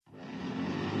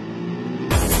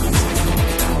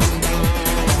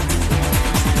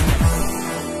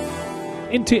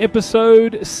Into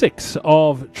episode 6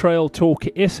 of Trail Talk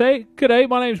SA. G'day,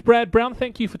 my name's Brad Brown.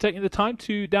 Thank you for taking the time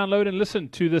to download and listen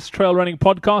to this trail running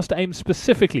podcast aimed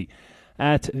specifically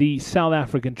at the South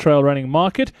African trail running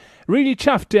market. Really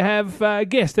chuffed to have a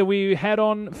guest that we had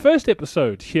on first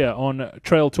episode here on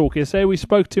Trail Talk SA. We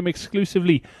spoke to him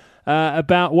exclusively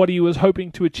about what he was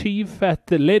hoping to achieve at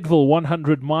the Leadville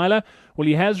 100 miler. Well,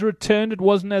 he has returned. It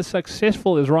wasn't as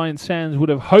successful as Ryan Sandes would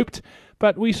have hoped,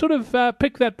 but we sort of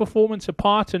picked that performance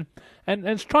apart and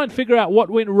try and figure out what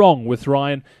went wrong with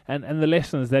Ryan and the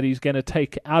lessons that he's going to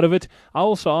take out of it. I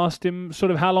also asked him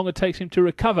sort of how long it takes him to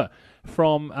recover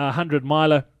from a 100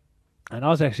 miler, and I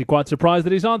was actually quite surprised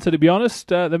at his answer, to be honest.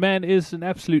 The man is an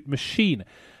absolute machine.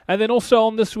 And then also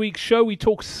on this week's show, we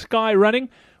talk sky running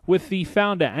with the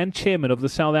founder and chairman of the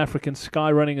South African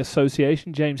Sky Running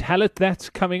Association, James Hallett.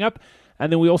 That's coming up.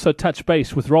 And then we also touch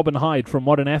base with Robin Hyde from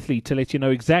Modern Athlete to let you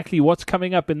know exactly what's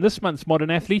coming up in this month's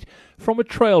Modern Athlete from a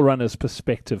trail runner's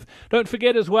perspective. Don't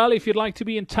forget as well, if you'd like to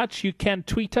be in touch, you can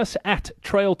tweet us at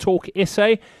Trail Talk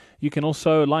SA. You can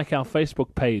also like our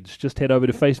Facebook page. Just head over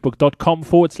to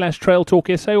facebook.com/Trail Talk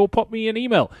SA or pop me an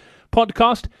email,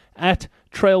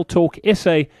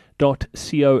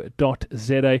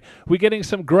 podcast@trailtalksa.co.za. We're getting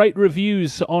some great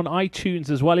reviews on iTunes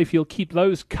as well, if you'll keep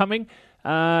those coming.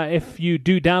 If you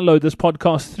do download this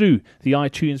podcast through the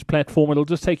iTunes platform, it'll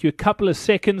just take you a couple of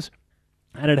seconds,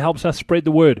 and it helps us spread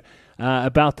the word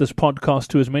about this podcast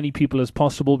to as many people as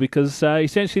possible, because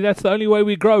essentially that's the only way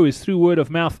we grow, is through word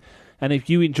of mouth. And if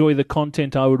you enjoy the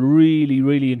content, I would really,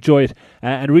 really enjoy it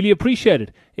and really appreciate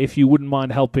it if you wouldn't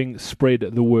mind helping spread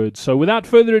the word. So without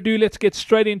further ado, let's get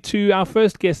straight into our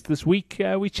first guest this week.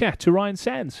 We chat to Ryan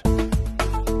Sandes.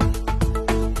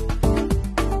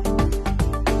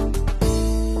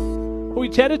 We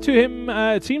chatted to him,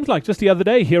 it seems like just the other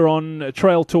day here on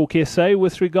Trail Talk SA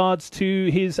with regards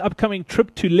to his upcoming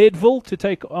trip to Leadville to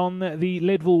take on the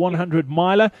Leadville 100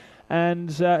 miler. And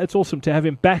it's awesome to have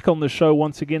him back on the show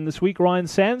once again this week. Ryan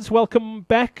Sandes, welcome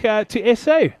back to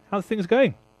SA. How's things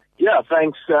going? Yeah,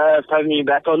 thanks for having me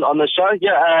back on the show.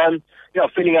 Yeah,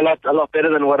 feeling a lot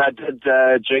better than what I did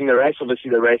during the race.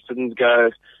 Obviously, the race didn't go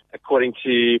according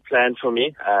to plan for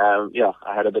me. I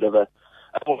had a bit of a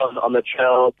fall on the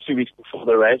trail 2 weeks before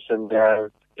the race, and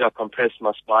compressed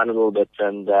my spine a little bit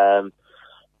and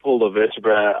pulled a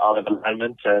vertebra out of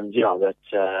alignment, and that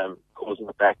caused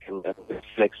my back and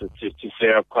flexor to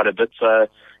flare up quite a bit. So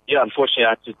unfortunately I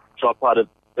had to drop out of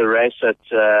the race at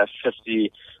 50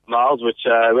 miles, which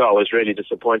was really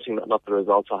disappointing. Not the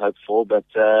results I hoped for, but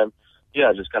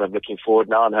just kind of looking forward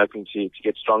now and hoping to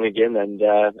get strong again and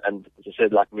as I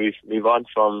said, like move on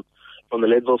from the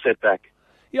Leadville setback.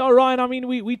 Yeah, Ryan, I mean,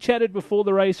 we chatted before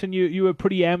the race and you were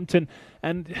pretty amped and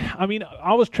I mean,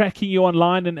 I was tracking you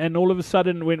online and all of a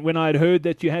sudden when I had heard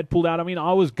that you had pulled out, I mean,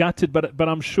 I was gutted, but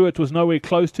I'm sure it was nowhere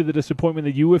close to the disappointment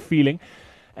that you were feeling.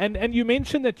 And you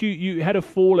mentioned that you had a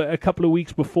fall a couple of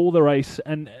weeks before the race,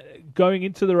 and going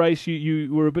into the race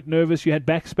you were a bit nervous, you had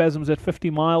back spasms at 50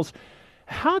 miles.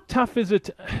 How tough is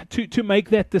it to make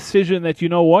that decision that, you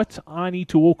know what, I need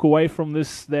to walk away from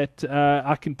this, that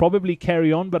I can probably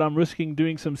carry on, but I'm risking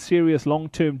doing some serious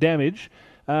long-term damage,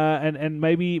 and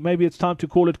maybe it's time to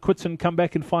call it quits and come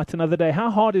back and fight another day? How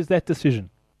hard is that decision?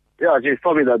 Yeah, it's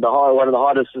probably one of the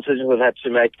hardest decisions I've had to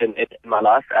make in my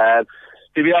life.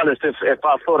 To be honest, if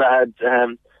I thought I had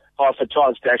half a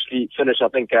chance to actually finish, I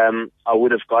think I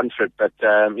would have gone for it. But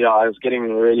I was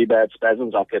getting really bad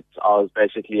spasms. I was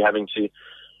basically having to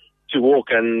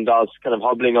walk, and I was kind of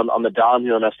hobbling on the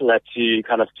downhill, and I still had to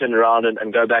kind of turn around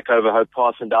and go back over Hope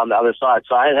Pass and down the other side.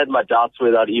 So I had my doubts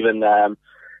whether I'd even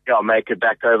make it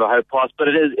back over Hope Pass. But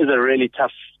it is a really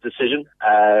tough decision.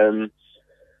 I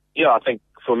think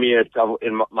for me,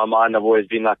 in my mind, I've always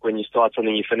been like, when you start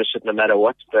something, you finish it no matter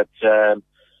what. But I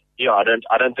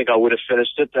don't think I would have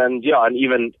finished it. And and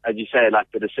even as you say,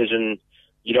 like the decision,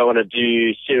 you don't want to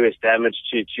do serious damage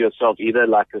to yourself either.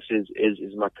 Like, this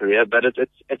is my career, but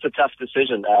it's a tough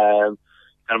decision. Kind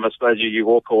of, I suppose you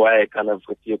walk away kind of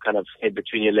with your kind of head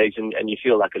between your legs, and you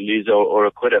feel like a loser or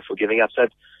a quitter for giving up. So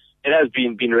it has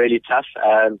been really tough,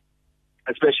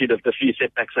 especially the few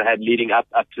setbacks I had leading up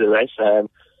to the race.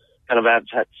 Kind of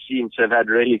seemed to have had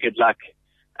really good luck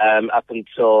up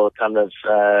until kind of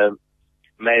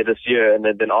May this year, and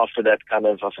then after that, kind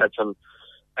of I've had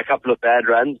a couple of bad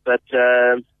runs, but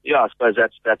I suppose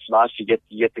that's nice. You get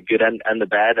the good and the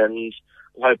bad, and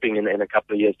I'm hoping in a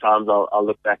couple of years' time I'll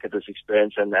look back at this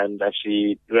experience and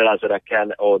actually realize that I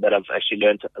can, or that I've actually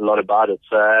learned a lot about it.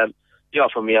 So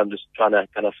for me, I'm just trying to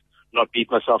kind of not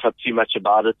beat myself up too much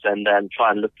about it, and then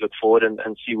try and look forward and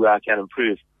see where I can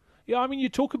improve. Yeah, I mean, you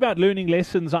talk about learning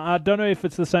lessons. I don't know if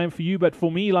it's the same for you, but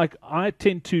for me, like, I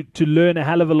tend to learn a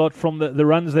hell of a lot from the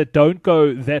runs that don't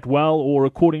go that well or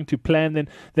according to plan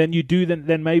than you do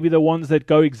than maybe the ones that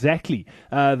go exactly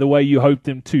the way you hope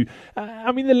them to.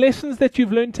 I mean, the lessons that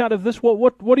you've learned out of this,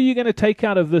 what are you going to take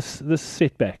out of this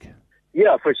setback?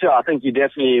 Yeah, for sure. I think you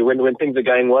definitely, when things are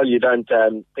going well, you don't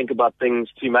think about things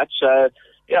too much.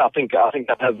 Yeah, I think I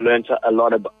have learned a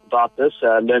lot about this,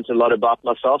 learned a lot about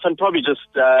myself, and probably just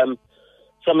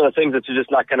some of the things that you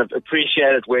just like kind of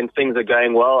appreciate it when things are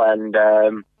going well, and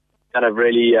kind of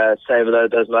really savor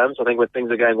those moments. I think when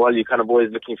things are going well, you're kind of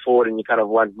always looking forward and you kind of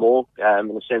want more, in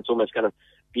a sense, almost kind of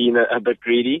being a bit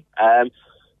greedy.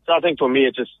 So I think for me,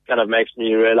 it just kind of makes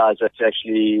me realize that to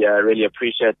actually really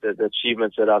appreciate the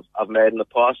achievements that I've made in the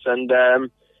past, and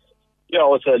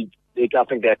also. I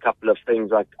think there are a couple of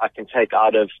things I can take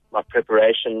out of my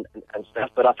preparation and stuff,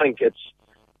 but I think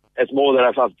it's more that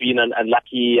I've been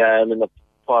unlucky in the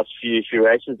past few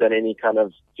races than any kind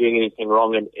of doing anything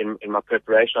wrong in my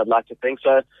preparation, I'd like to think. So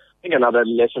I think another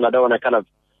lesson, I don't want to kind of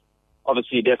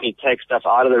obviously definitely take stuff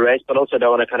out of the race, but also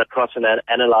don't want to kind of cross and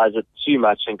analyze it too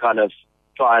much and kind of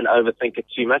try and overthink it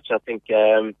too much. I think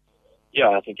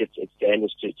I think it's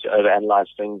dangerous to overanalyze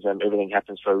things, and everything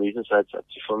happens for a reason. So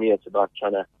for me, it's about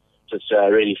trying to just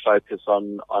really focus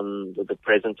on the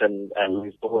present and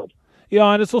move forward. Yeah,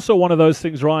 and it's also one of those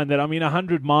things, Ryan, that, I mean,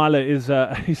 100-miler is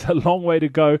a long way to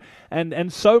go,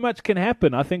 and so much can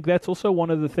happen. I think that's also one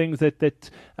of the things that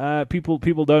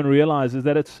people don't realize, is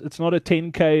that it's not a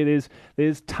 10K.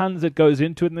 There's tons that goes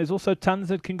into it, and there's also tons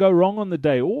that can go wrong on the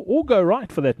day, or go right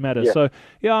for that matter. Yeah. So,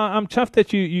 yeah, I'm chuffed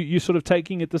that you're sort of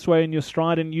taking it this way in your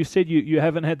stride, and you said you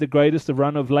haven't had the greatest of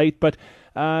run of late, but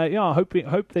I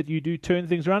hope that you do turn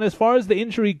things around. As far as the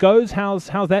injury goes, how's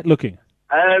that looking?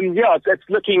 It's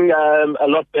looking a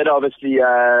lot better, obviously.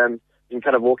 Been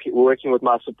kind of working with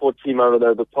my support team over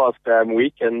the past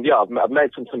week, and I've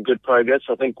made some good progress.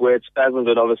 I think where it spasmed,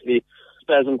 it obviously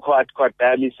spasmed quite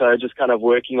badly, so just kind of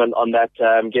working on that,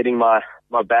 getting my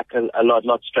back a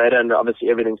lot straighter, and obviously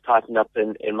everything's tightened up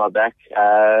in my back.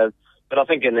 But I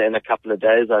think in a couple of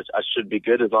days I should be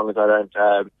good, as long as I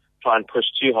don't try and push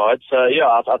too hard. So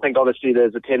I think obviously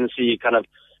there's a tendency kind of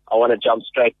I want to jump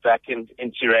straight back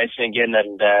into racing again,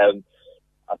 and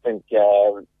I think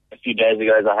a few days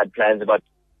ago I had plans about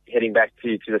heading back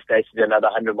to the States to do another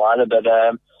 100-miler, but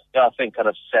I think kind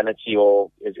of sanity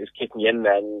is kicking in,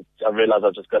 and I realize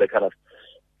I've just got to kind of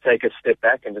take a step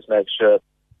back and just make sure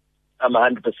I'm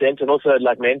 100%, and also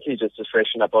like mentally just to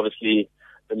freshen up. Obviously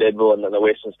the Leadville and the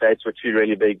Western States were two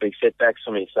really big setbacks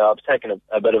for me, so I've taken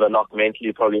a bit of a knock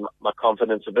mentally, probably my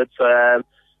confidence a bit. So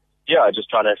just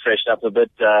trying to freshen up a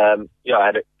bit. I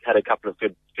had a couple of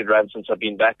good runs since I've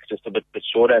been back, just a bit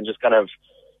shorter, and just kind of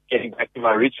getting back to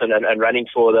my roots and running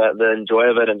for the enjoy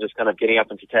of it, and just kind of getting up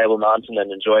into Table Mountain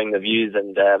and enjoying the views,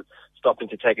 and stopping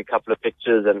to take a couple of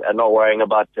pictures, and not worrying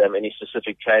about any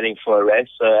specific training for a race.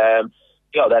 So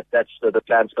that's the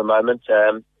plan for the moment.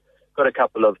 Got a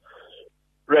couple of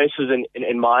races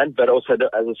in mind, but also, as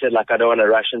I said, like, I don't want to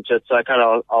rush into it, so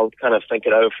I'll kind of think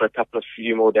it over for a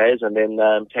few more days, and then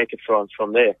take it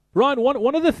from there. Ryan,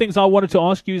 one of the things I wanted to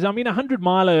ask you is, I mean,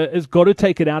 100-miler has got to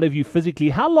take it out of you physically.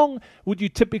 How long would you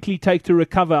typically take to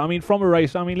recover? I mean, from a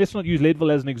race, I mean, let's not use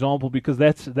Leadville as an example, because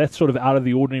that's sort of out of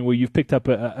the ordinary, where you've picked up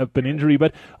an injury,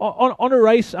 but on a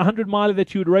race, 100-miler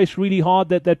that you would race really hard,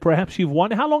 that perhaps you've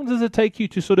won, how long does it take you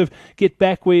to sort of get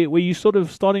back where you're sort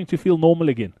of starting to feel normal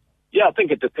again? Yeah, I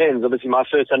think it depends. Obviously, my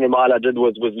first 100-mile I did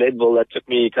was Leadville. That took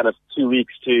me kind of 2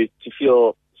 weeks to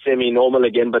feel semi-normal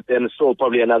again, but then still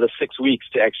probably another 6 weeks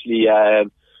to actually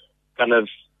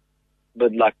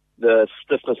but like the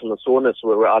stiffness and the soreness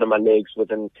were out of my legs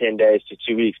within 10 days to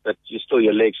 2 weeks, but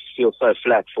your legs feel so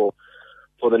flat for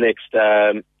the next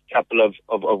couple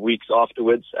of weeks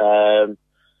afterwards.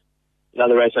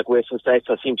 Another race like Western States,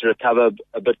 I seem to recover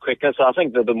a bit quicker. So I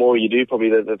think that the more you do, probably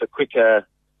the quicker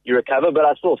you recover, but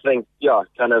I still think,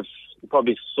 kind of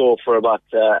probably sore for about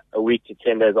a week to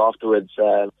 10 days afterwards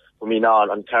for me now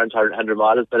on current 100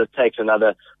 milers, but it takes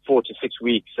another 4 to 6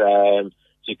 weeks to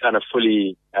kind of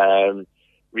fully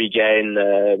regain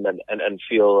and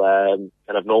feel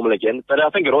kind of normal again. But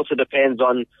I think it also depends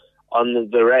on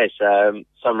the race.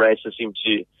 Some races seem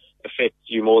to affect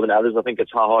you more than others. I think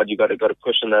it's how hard you got to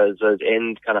push in those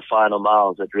end kind of final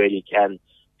miles that really can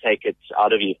take it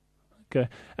out of you. Okay,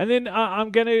 and then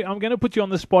I'm gonna put you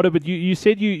on the spot, but you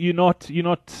said you're not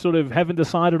sort of haven't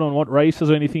decided on what races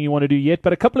or anything you want to do yet.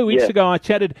 But a couple of weeks ago, I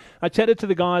chatted to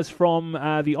the guys from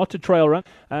the Otter Trail Run,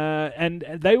 and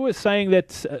they were saying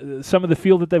that some of the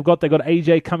field that they got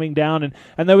AJ coming down,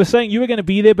 and they were saying you were going to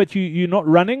be there, but you're not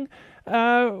running.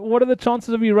 What are the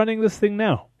chances of you running this thing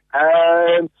now?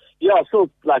 Yeah, I still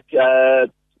like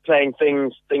playing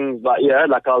things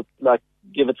like I'll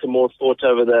give it some more thought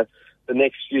over the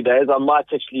next few days. I might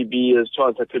actually be, there's a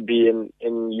chance I could be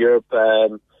in Europe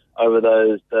over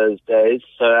those days.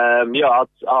 So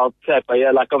I'll check. But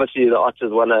yeah, like obviously the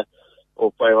Otters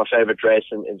or probably my favourite race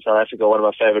in South Africa, one of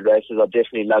my favourite races. I'd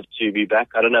definitely love to be back.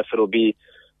 I don't know if it'll be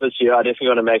this year. I definitely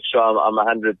want to make sure I'm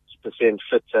 100%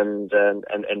 fit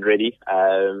and ready.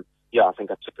 I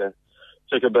think I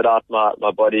took a bit out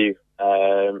my body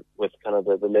with kind of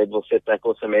the level setback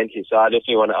also mentally. So I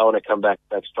definitely want to come back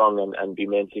strong and be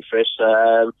mentally fresh.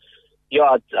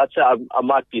 I'd say I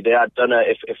might be there. I don't know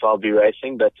if I'll be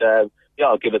racing, but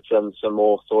I'll give it some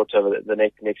more thought over the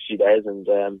next few days and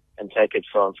take it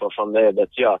from there. But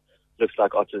looks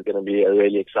like Otter's going to be a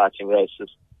really exciting race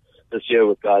this year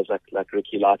with guys like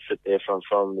Ricky Lightfoot there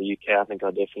from the UK. I think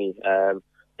I'll definitely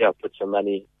put some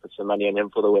money on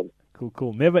him for the win.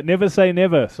 Cool. Never say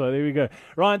never. So there we go.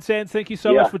 Ryan Sands, thank you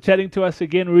so much for chatting to us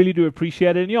again. Really do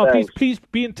appreciate it. And please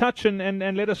be in touch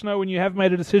and let us know when you have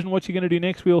made a decision what you're going to do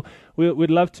next.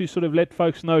 We'd love to sort of let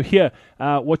folks know here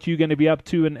what you're going to be up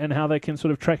to and how they can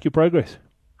sort of track your progress.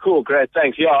 Cool, great,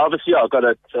 thanks. Yeah, obviously I've got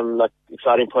some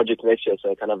exciting projects next year, so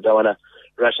I kind of don't want to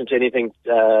rush into anything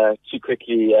too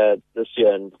quickly this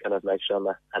year and kind of make sure I'm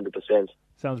 100%.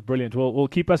 Sounds brilliant. We'll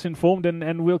keep us informed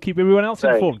and we'll keep everyone else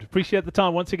informed. Appreciate the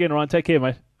time once again, Ryan. Take care,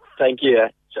 mate. Thank you.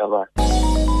 Ciao, bye.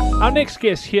 Our next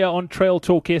guest here on Trail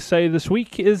Talk SA this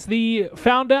week is the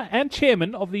founder and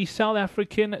chairman of the South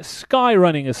African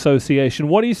Skyrunning Association.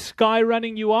 What is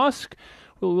skyrunning, you ask?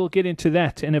 Well, we'll get into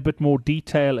that in a bit more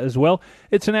detail as well.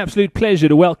 It's an absolute pleasure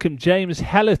to welcome James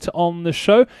Hallett on the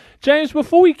show. James,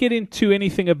 before we get into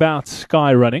anything about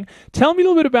skyrunning, tell me a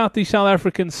little bit about the South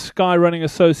African Skyrunning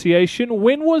Association.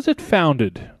 When was it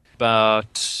founded? When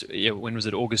was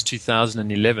it? August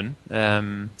 2011.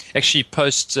 Actually,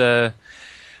 post doing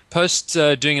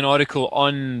an article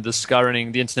on the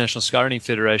International Skyrunning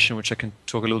Federation, which I can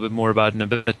talk a little bit more about in a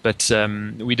bit. But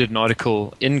we did an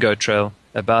article in Go Trail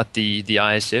about the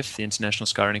ISF, the International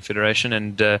Skyrunning Federation,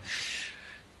 and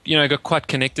got quite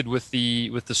connected with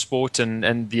the sport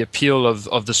and the appeal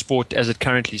of the sport as it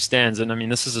currently stands. And I mean,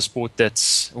 this is a sport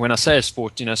that's, when I say a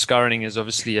sport, skyrunning is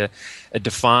obviously a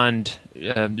defined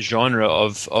genre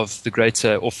of the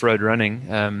greater off-road running,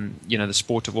 the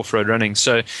sport of off-road running.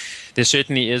 So there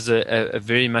certainly is a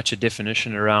very much a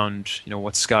definition around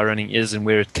what skyrunning is and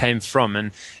where it came from.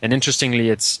 And interestingly,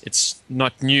 it's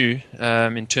not new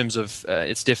in terms of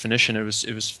its definition. It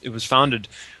was founded,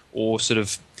 or sort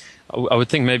of, I would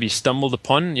think maybe stumbled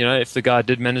upon, if the guy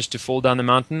did manage to fall down the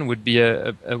mountain, would be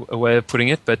a way of putting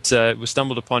it. But it was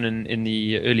stumbled upon in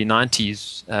the early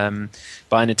 90s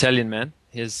by an Italian man.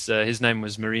 His name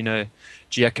was Marino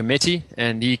Giacometti,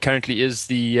 and he currently is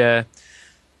the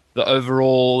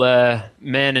overall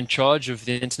man in charge of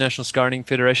the International Skyrunning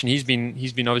Federation. He's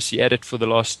been obviously at it for the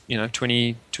last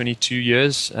 22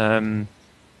 years,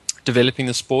 developing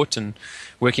the sport and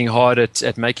working hard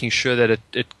at making sure that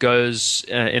it goes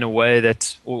in a way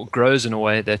that, or grows in a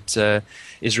way that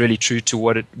is really true to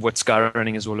what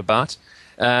skyrunning is all about.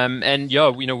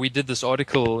 We did this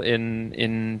article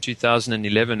in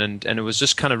 2011, and it was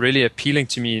just kind of really appealing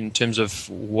to me in terms of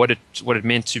what it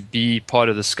meant to be part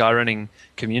of the skyrunning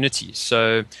community.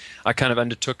 So I kind of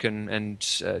undertook and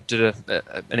did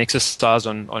an exercise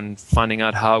on finding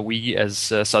out how we as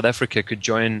South Africa could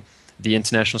join the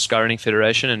International Skyrunning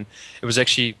Federation. And it was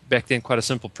actually back then quite a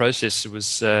simple process. It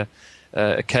was a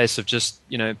case of just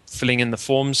filling in the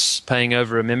forms, paying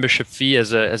over a membership fee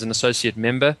as an associate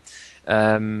member,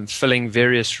 filling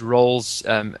various roles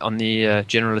on the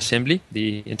General Assembly,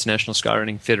 the International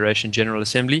Skyrunning Federation General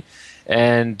Assembly,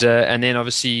 and then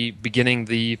obviously beginning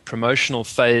the promotional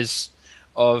phase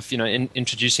of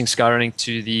introducing skyrunning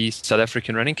to the South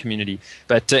African running community.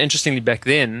 But interestingly, back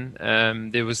then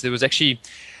there was actually,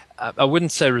 I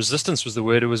wouldn't say resistance was the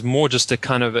word. It was more just a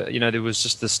kind of there was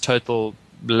just this total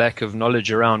lack of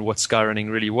knowledge around what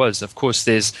skyrunning really was. Of course,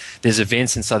 there's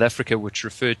events in South Africa which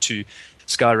refer to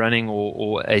skyrunning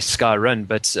or a sky run,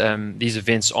 but these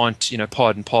events aren't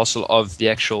part and parcel of the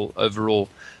actual overall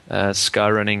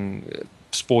skyrunning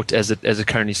sport as it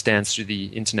currently stands through the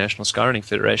International Skyrunning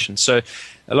Federation. So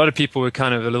a lot of people were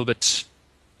kind of a little bit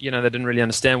they didn't really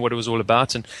understand what it was all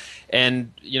about, and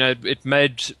it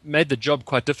made the job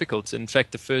quite difficult. In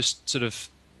fact, the first sort of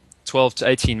 12 to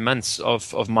 18 months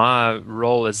of my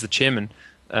role as the chairman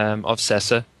of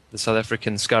SASA, the South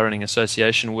African Skyrunning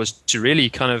Association, was to really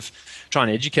kind of try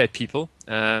and educate people,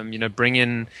 bring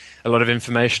in a lot of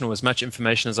information, or as much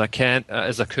information as I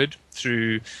could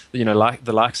through, like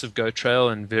the likes of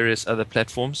GoTrail and various other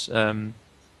platforms,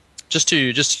 just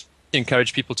to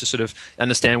encourage people to sort of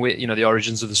understand where, the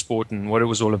origins of the sport and what it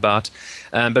was all about.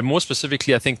 But more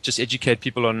specifically, I think just educate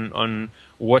people on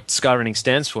what skyrunning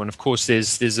stands for. And of course,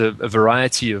 there's a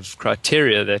variety of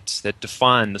criteria that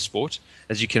define the sport.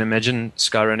 As you can imagine,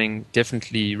 skyrunning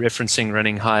definitely referencing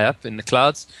running high up in the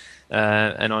clouds,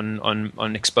 and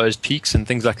on exposed peaks and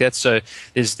things like that. So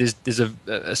there's a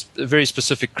very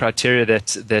specific criteria that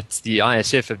the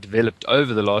ISF have developed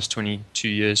over the last 22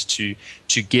 years to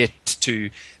get to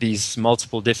these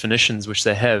multiple definitions which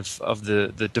they have of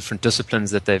the different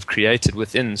disciplines that they've created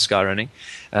within skyrunning.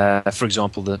 For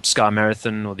example, the Sky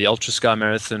Marathon, or the Ultra Sky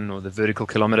Marathon, or the Vertical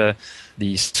Kilometer,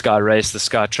 the Sky Race, the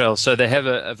Sky Trail. So they have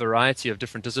a variety of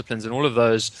different disciplines, and all of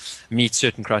those meet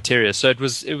certain criteria. So it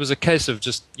was a case of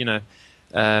just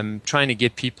trying to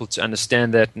get people to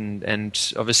understand that,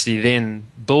 and obviously then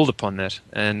build upon that.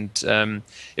 And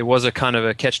it was a kind of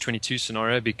a catch-22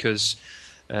 scenario, because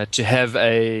to have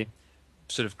a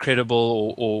sort of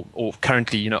credible or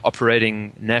currently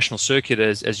operating national circuit,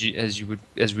 as we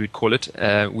would call it,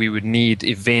 we would need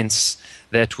events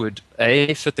that would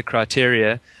A, fit the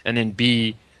criteria, and then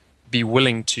B, be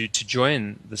willing to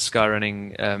join the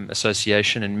Skyrunning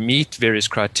Association and meet various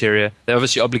criteria. They're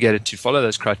obviously obligated to follow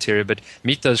those criteria, but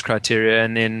meet those criteria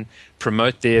and then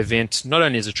promote their event not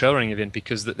only as a trail running event,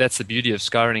 because that's the beauty of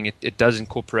skyrunning. It does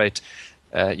incorporate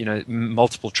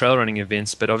multiple trail running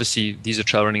events, but obviously these are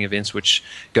trail running events which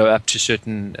go up to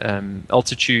certain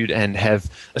altitude and have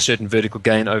a certain vertical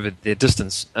gain over their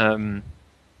distance.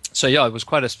 So yeah, it was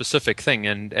quite a specific thing,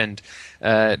 and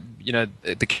the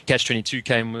catch-22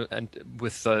 came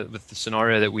with the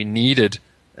scenario that we needed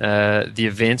the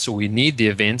events, or we need the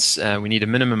events. We need a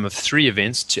minimum of 3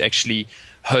 events to actually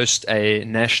host a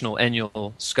national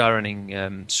annual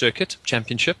skyrunning circuit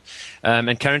championship.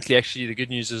 And currently, actually, the good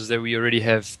news is that we already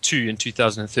have 2 in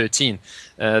 2013.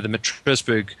 The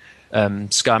Matroosburg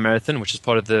Sky Marathon, which is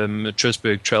part of the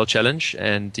Matroosburg Trail Challenge,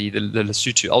 and the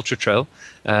Lesotho Ultra Trail.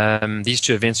 These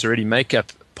 2 events already make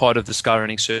up part of the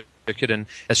skyrunning circuit, and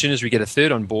as soon as we get a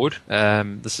third on board,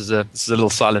 this is a little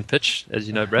silent pitch, as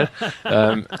you know, Brad.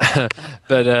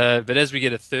 But as we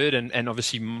get a third and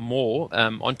obviously more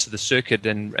onto the circuit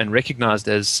and recognized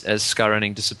as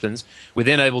skyrunning disciplines, we're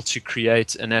then able to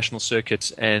create a national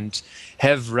circuit and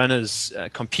have runners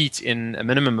compete in a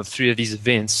minimum of 3 of these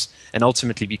events, and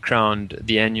ultimately be crowned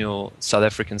the annual South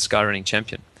African skyrunning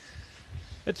champion.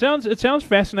 It sounds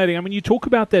fascinating. I mean, you talk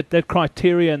about that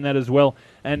criteria and that as well,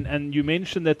 and you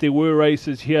mentioned that there were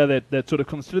races here that sort of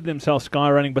considered themselves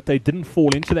skyrunning, but they didn't fall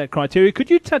into that criteria.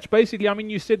 Could you touch basically? I mean,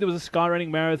 you said there was a skyrunning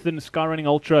marathon, a skyrunning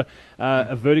ultra,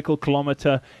 a vertical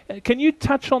kilometer. Can you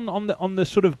touch on the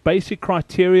sort of basic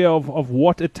criteria of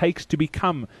what it takes to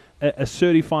become a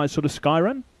certified sort of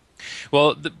skyrun?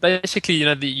 Well, basically,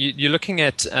 you're looking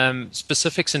at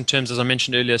specifics in terms, as I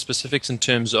mentioned earlier, specifics in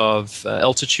terms of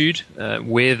altitude,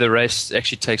 where the race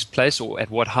actually takes place, or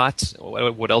at what height or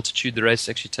at what altitude the race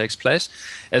actually takes place,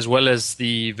 as well as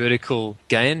the vertical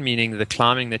gain, meaning the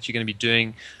climbing that you're going to be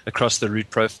doing across the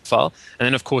route profile, and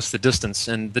then, of course, the distance.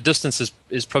 And the distance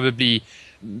is probably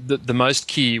the most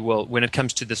key, well, when it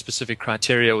comes to the specific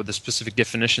criteria or the specific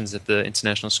definitions that the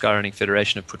International Skyrunning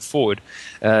Federation have put forward.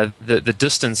 The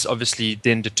distance obviously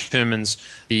then determines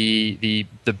the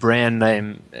brand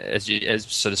name, as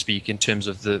so to speak, in terms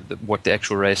of what the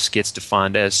actual race gets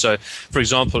defined as. So, for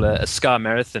example, a Sky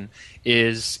Marathon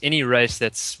is any race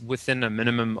that's within a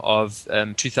minimum of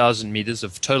 2,000 meters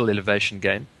of total elevation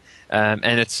gain.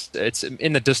 And it's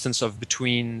in the distance of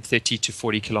between 30 to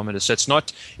 40 kilometers. So it's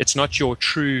not your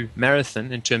true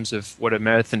marathon in terms of what a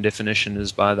marathon definition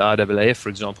is by the IAAF, for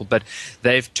example. But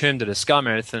they've termed it a Sky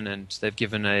Marathon, and they've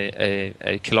given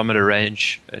a kilometer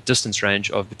range, a distance range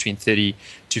of between 30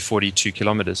 to 42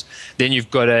 kilometers. Then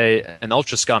you've got an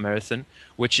Ultra Sky Marathon,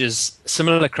 which is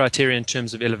similar criteria in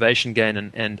terms of elevation gain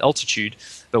and altitude.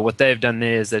 But what they've done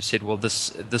there is they've said, well,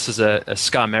 this is a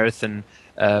Sky Marathon.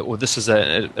 Or this is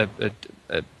a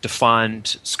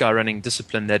defined skyrunning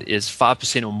discipline that is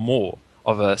 5% or more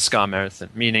of a Sky Marathon,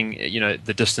 meaning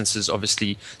the distance is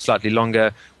obviously slightly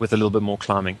longer with a little bit more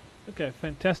climbing. Okay,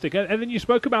 fantastic. And then you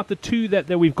spoke about the 2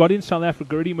 that we've got in South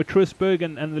Africa already, Matroosburg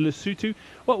and the Lesotho.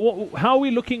 How are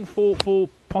we looking for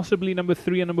possibly number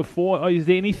 3 and number 4? Is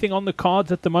there anything on the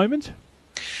cards at the moment?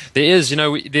 There is,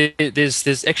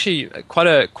 there's actually quite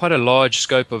a large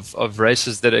scope of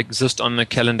races that exist on the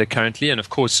calendar currently, and of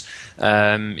course,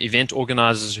 event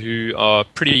organisers who are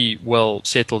pretty well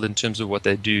settled in terms of what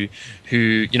they do,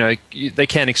 who they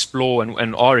can explore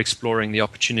and are exploring the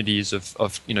opportunities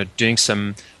of doing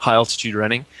some high altitude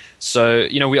running. So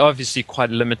we're obviously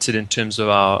quite limited in terms of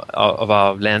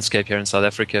our landscape here in South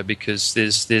Africa, because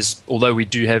there's although we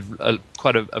do have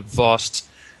quite a vast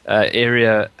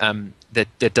area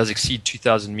that does exceed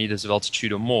 2,000 meters of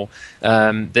altitude or more,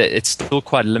 that it's still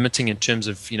quite limiting in terms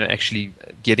of actually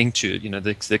getting to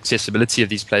the accessibility of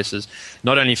these places,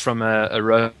 not only from a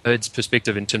roads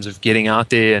perspective in terms of getting out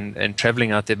there and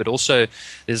traveling out there, but also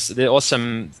there are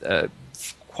some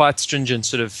quite stringent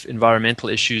sort of environmental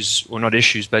issues, or not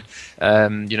issues, but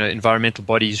environmental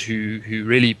bodies who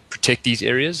really protect these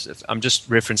areas. I'm just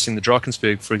referencing the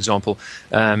Drakensberg, for example,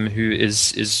 who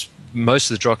is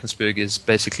most of the Drakensberg is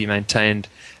basically maintained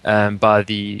by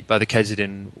the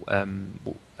KZN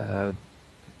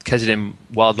KZN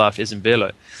Wildlife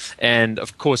Ezemvelo, and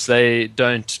of course they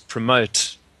don't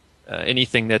promote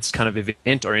anything that's kind of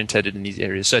event orientated in these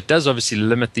areas. So it does obviously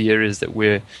limit the areas that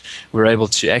we're able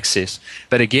to access.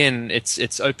 But again,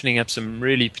 it's opening up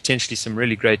potentially some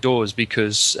really great doors,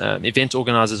 because event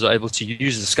organizers are able to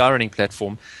use the skyrunning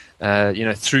platform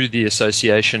through the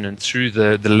association and through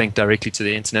the link directly to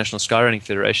the International Skyrunning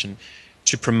Federation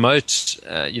to promote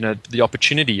the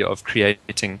opportunity of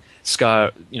creating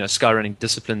skyrunning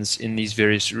disciplines in these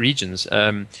various regions.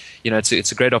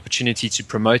 It's a great opportunity to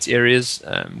promote areas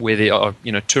where there are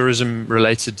tourism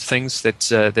related things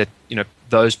that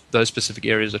those specific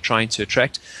areas are trying to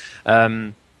attract.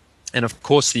 And of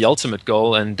course, the ultimate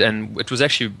goal, and it was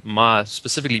actually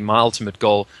specifically my ultimate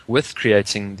goal with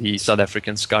creating the South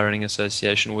African Skyrunning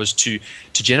Association, was to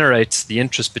generate the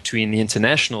interest between the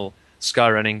international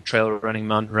skyrunning, trail running,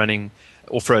 mountain running,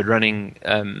 off-road running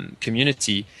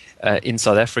community in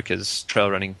South Africa's trail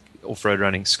running, off-road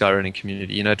running, skyrunning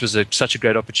community. It was such a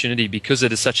great opportunity because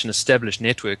it is such an established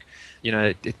network.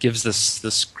 It gives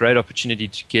this great opportunity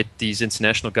to get these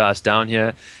international guys down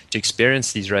here to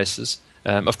experience these races.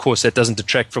 Of course, that doesn't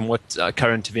detract from what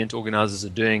current event organizers are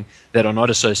doing that are not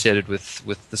associated with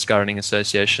the Skyrunning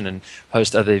Association and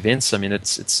host other events. I mean,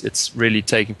 it's really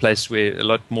taking place where a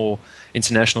lot more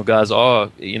international guys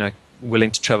are,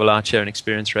 willing to travel out here and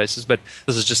experience races. But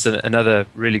this is just another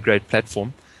really great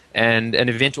platform. And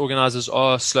event organizers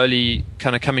are slowly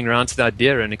kind of coming around to the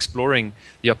idea and exploring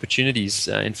the opportunities.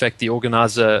 In fact, the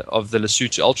organizer of the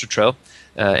Lesotho Ultra Trail,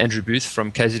 Andrew Booth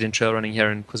from KZN Trail Running here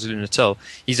in KwaZulu-Natal,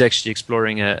 he's actually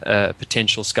exploring a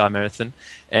potential Sky Marathon.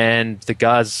 And the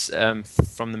guys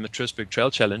from the Matroosburg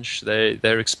Trail Challenge,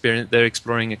 they're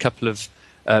exploring a couple of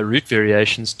route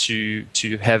variations to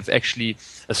have actually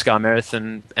a Sky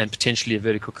Marathon and potentially a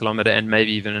vertical kilometer and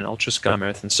maybe even an ultra Sky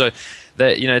Marathon. So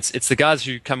it's the guys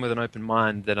who come with an open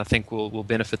mind that I think will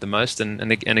benefit the most,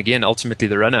 and again, ultimately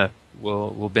the runner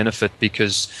will benefit,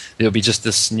 because there'll be just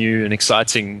this new and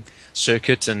exciting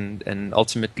circuit and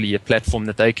ultimately a platform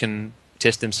that they can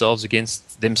test themselves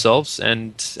against themselves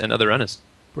and other runners.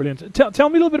 Brilliant. Tell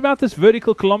me a little bit about this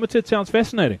vertical kilometer. It sounds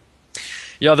fascinating.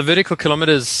 Yeah, the vertical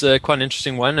kilometer is quite an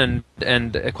interesting one,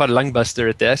 and quite a lung buster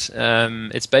at that.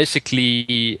 It's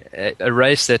basically a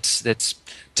race that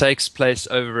takes place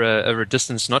over a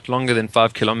distance not longer than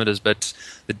 5 kilometers, but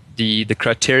the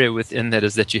criteria within that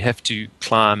is that you have to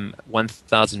climb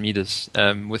 1,000 meters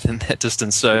within that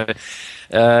distance. So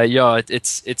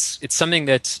it's something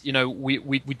that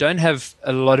we don't have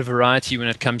a lot of variety when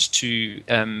it comes to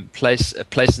places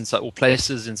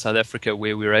in South Africa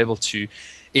where we're able to,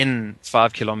 in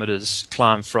 5 kilometers,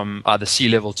 climb from either sea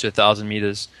level to 1,000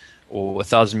 meters, or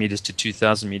 1,000 meters to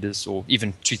 2,000 meters, or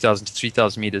even 2,000 to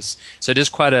 3,000 meters. So it is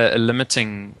quite a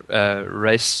limiting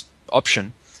race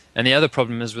option. And the other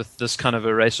problem is with this kind of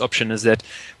a race option is that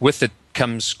with it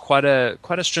comes quite a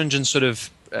stringent sort of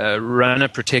runner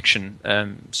protection,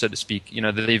 so to speak.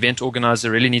 The event organizer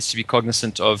really needs to be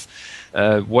cognizant of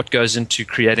what goes into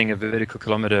creating a vertical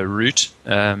kilometer route,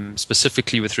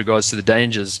 specifically with regards to the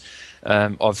dangers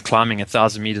of climbing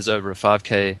 1,000 meters over a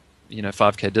 5K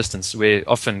distance, where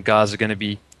often guys are going to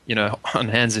be, on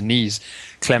hands and knees,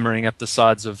 clambering up the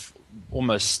sides of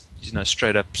almost,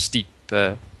 straight up steep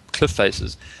cliff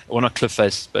faces, or not cliff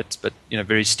faces, but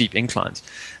very steep inclines.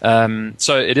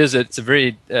 So it's a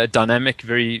very dynamic,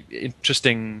 very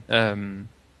interesting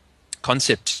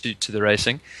concept to the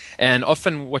racing. And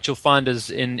often what you'll find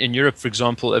is in Europe, for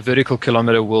example, a vertical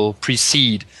kilometer will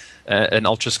precede an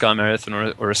ultra Sky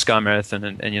Marathon or a Sky Marathon,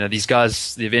 and these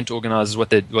guys, the event organizers, what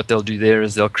they'll do there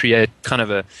is they'll create kind of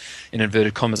in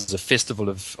inverted commas, a festival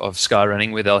of sky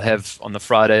running, where they'll have on the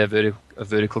Friday a a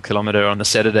vertical kilometer, on the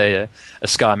Saturday a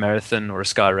Sky Marathon or a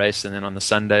Sky Race, and then on the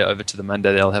Sunday over to the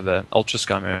Monday they'll have a Ultra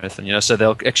Sky Marathon. So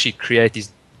they'll actually create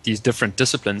these different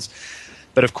disciplines.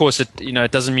 But of course, it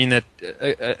doesn't mean that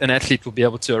an athlete will be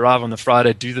able to arrive on the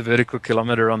Friday, do the vertical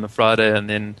kilometer on the Friday, and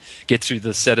then get through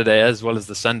the Saturday as well as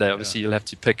the Sunday. Obviously, you'll have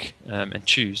to pick and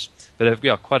choose. But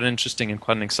quite an interesting and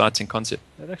quite an exciting concept.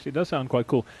 That actually does sound quite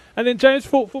cool. And then, James,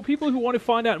 for people who want to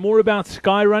find out more about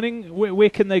sky running, where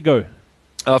can they go?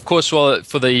 Of course, well,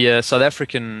 for the South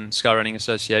African Sky Running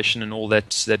Association and all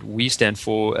that we stand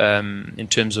for, in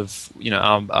terms of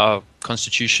our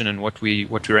constitution and what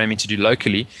we're aiming to do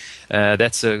locally,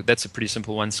 that's a pretty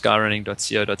simple one: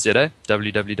 skyrunning.co.za,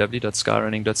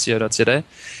 www.skyrunning.co.za.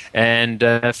 And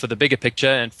for the bigger picture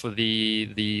and for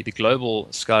the global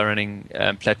sky running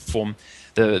platform,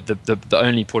 the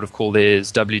only port of call there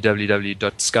is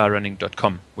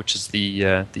www.skyrunning.com, which is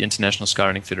the International Sky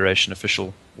Running Federation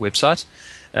official website.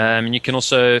 And you can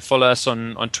also follow us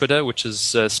on Twitter, which is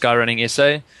Skyrunning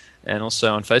SA, and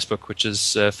also on Facebook, which is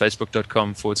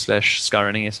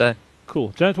facebook.com/Skyrunning SA.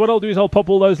 Cool. James, what I'll do is I'll pop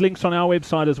all those links on our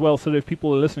website as well, so that if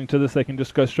people are listening to this, they can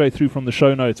just go straight through from the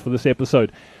show notes for this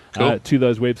episode. Cool. To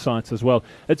those websites as well.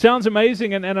 It sounds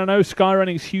amazing, and I know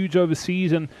skyrunning is huge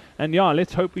overseas, and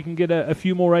let's hope we can get a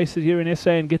few more races here in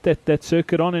SA and get that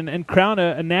circuit on and crown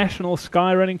a national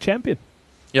skyrunning champion.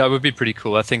 Yeah, it would be pretty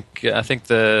cool. I think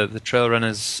the trail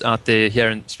runners out there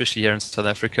especially here in South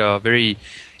Africa, are very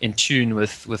in tune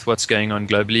with what's going on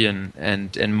globally,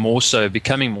 and more so,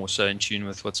 becoming more so in tune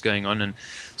with what's going on. And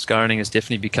skyrunning has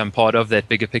definitely become part of that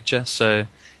bigger picture. So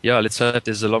yeah, let's hope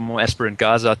there's a lot more aspirant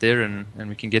guys out there, and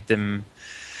we can get them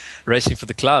racing for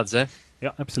the clouds, eh?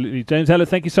 Yeah, absolutely. James Hallett,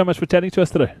 thank you so much for chatting to us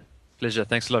today. Pleasure.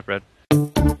 Thanks a lot, Brad.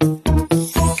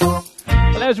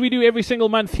 Well, as we do every single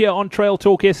month here on Trail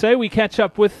Talk SA, we catch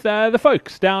up with the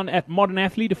folks down at Modern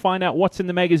Athlete to find out what's in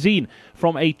the magazine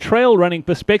from a trail running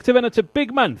perspective. And it's a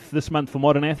big month this month for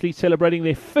Modern Athlete, celebrating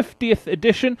their 50th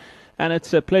edition. And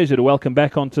it's a pleasure to welcome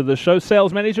back onto the show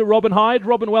Sales Manager Robin Hyde.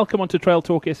 Robin, welcome onto Trail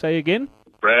Talk SA again.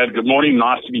 Brad, good morning.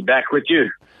 Nice to be back with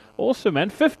you. Awesome, man.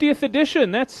 50th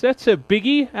edition. That's a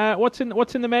biggie. What's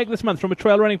in the mag this month from a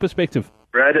trail running perspective?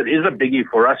 Brad, it is a biggie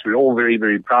for us. We're all very,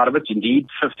 very proud of it. Indeed,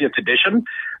 50th edition.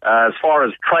 As far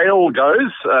as trail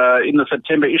goes, in the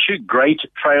September issue, Great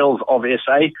Trails of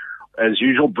SA, as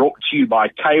usual, brought to you by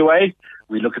Kway.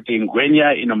 We look at the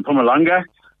Ngwenya in Mpumalanga.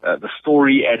 The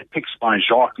story at Pix by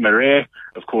Jacques Marais.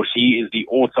 Of course, he is the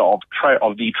author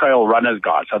of the Trail Runners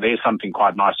Guide, so there's something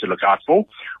quite nice to look out for.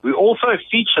 We also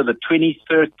feature the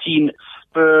 2013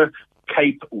 Spur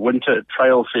Cape Winter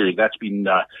Trail Series. That's been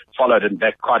followed and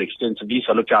backed quite extensively,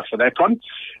 so look out for that one.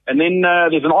 And then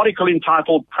there's an article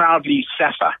entitled Proudly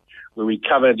SAFA, where we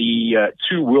cover the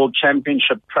 2 World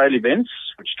Championship trail events,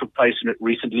 which took place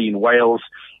recently in Wales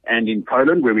and in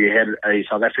Poland, where we had a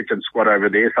South African squad over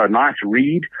there. So nice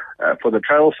read for the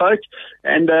trail folk.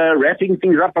 And wrapping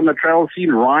things up on the trail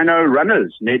scene, Rhino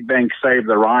Runners. Nedbank saved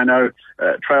the Rhino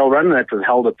trail run that was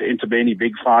held at the Interbenny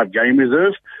Big 5 Game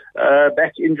Reserve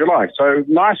back in July. So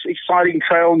nice, exciting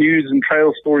trail news and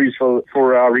trail stories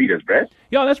for our readers, Brad.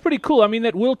 Yeah, that's pretty cool. I mean,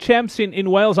 that World Champs in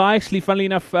Wales, I actually, funnily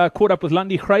enough, caught up with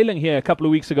Lundy Grayling here a couple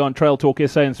of weeks ago on Trail Talk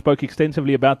SA and spoke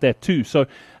extensively about that too. So,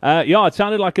 it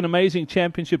sounded like an amazing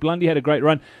championship. Lundy had a great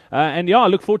run. I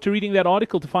look forward to reading that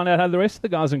article to find out how the rest of the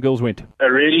guys and girls went.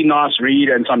 A really nice read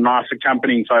and some nice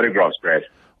accompanying photographs, Brad.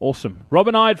 Awesome.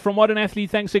 Robin Hyde from Modern Athlete,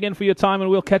 thanks again for your time, and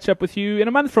we'll catch up with you in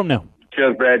a month from now.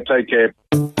 Cheers, Brad. Take care.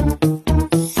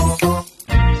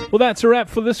 Well, that's a wrap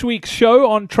for this week's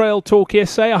show on Trail Talk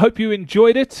SA. I hope you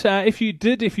enjoyed it. If you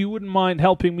did, if you wouldn't mind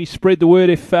helping me spread the word,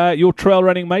 if your trail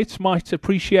running mates might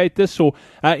appreciate this or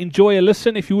enjoy a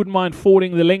listen, if you wouldn't mind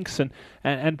forwarding the links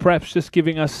and perhaps just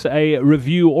giving us a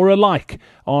review or a like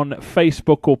on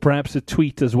Facebook, or perhaps a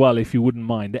tweet as well, if you wouldn't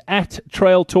mind. At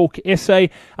Trail Talk SA.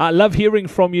 I love hearing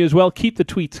from you as well. Keep the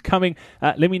tweets coming.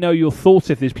 Let me know your thoughts.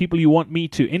 If there's people you want me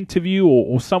to interview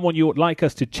or someone you would like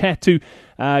us to chat to,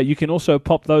 you can also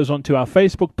pop those onto our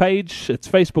Facebook page. It's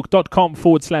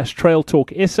facebook.com/Trail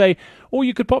Talk SA. Or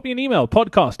you could pop me an email,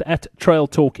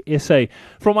 podcast@TrailTalkSA.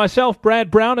 From myself, Brad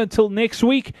Brown, until next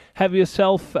week, have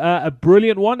yourself a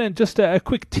brilliant one. And just a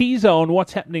quick teaser on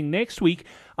what's happening next week.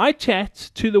 I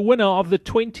chat to the winner of the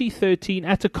 2013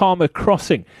 Atacama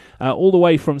Crossing, all the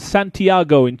way from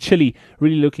Santiago in Chile.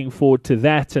 Really looking forward to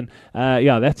that. And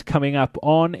that's coming up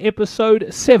on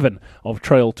episode 7 of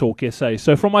Trail Talk SA.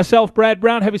 So from myself, Brad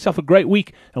Brown, have yourself a great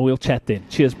week, and we'll chat then.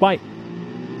 Cheers, bye.